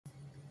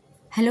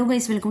Hello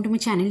guys, welcome to my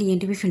channel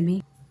ENTV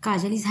Filmy.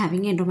 Kajol is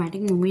having a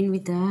romantic moment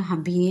with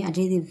hubby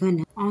Ajay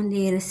Devgan on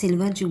their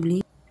silver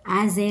jubilee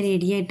as they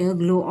radiate the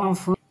glow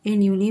of a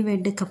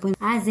newlywed couple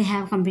as they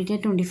have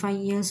completed 25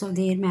 years of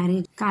their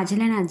marriage.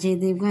 Kajol and Ajay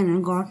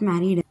Devgan got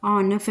married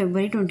on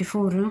February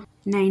 24,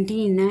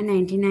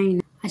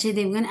 1999. Ajay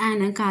Devgan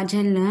and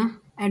Kajol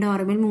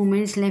adorable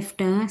moments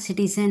left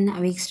citizen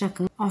awake struck.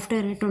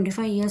 After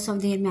 25 years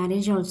of their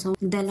marriage also,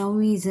 the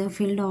love is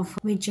filled of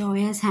with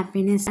joyous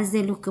happiness as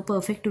they look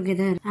perfect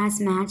together as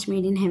match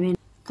made in heaven.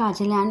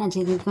 Kajol and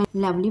Ajay Devgan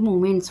lovely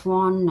moments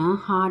won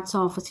hearts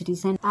of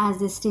citizens as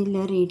they still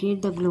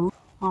radiate the glow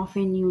of a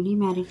newly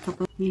married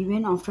couple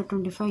even after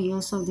 25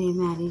 years of their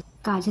marriage.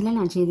 Kajol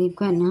and Ajay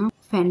Devgan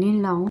fell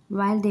in love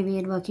while they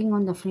were working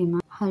on the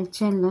film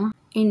Halchal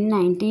in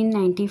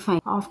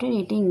 1995. After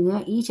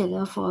dating each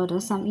other for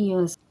some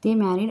years, they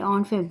married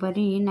on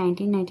February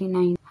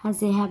 1999 as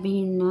they have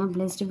been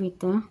blessed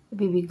with a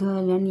baby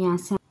girl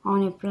Nyasa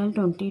on April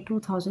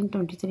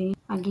 2023.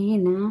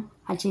 Again,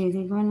 Ajay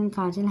Devgan and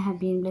Kajol have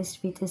been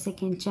blessed with a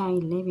second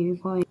child, a baby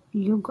boy,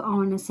 Yug,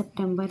 on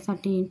September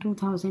 13,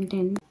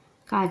 2010.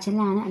 Kajol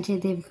and Ajay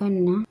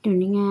Devgan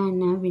tuning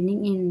and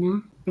winning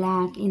in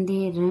black in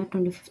their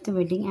 25th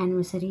wedding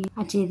anniversary.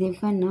 Ajay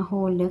Devgan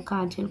hold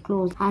Kajol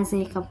close as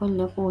a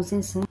couple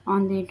poses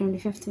on their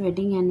 25th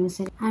wedding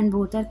anniversary, and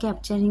both are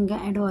capturing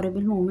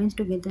adorable moments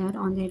together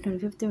on their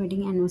 25th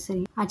wedding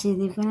anniversary. Ajay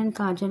Devgan and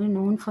Kajol are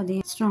known for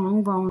their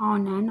strong bond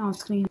on and off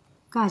screen.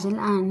 Kajol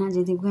and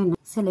Ajay Devgan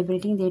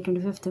celebrating their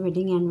 25th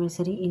wedding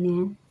anniversary in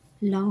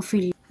a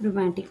love-filled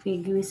romantic way.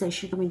 Give us a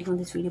share commenting on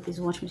this video.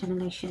 Please watch my channel,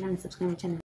 like, share and subscribe my channel.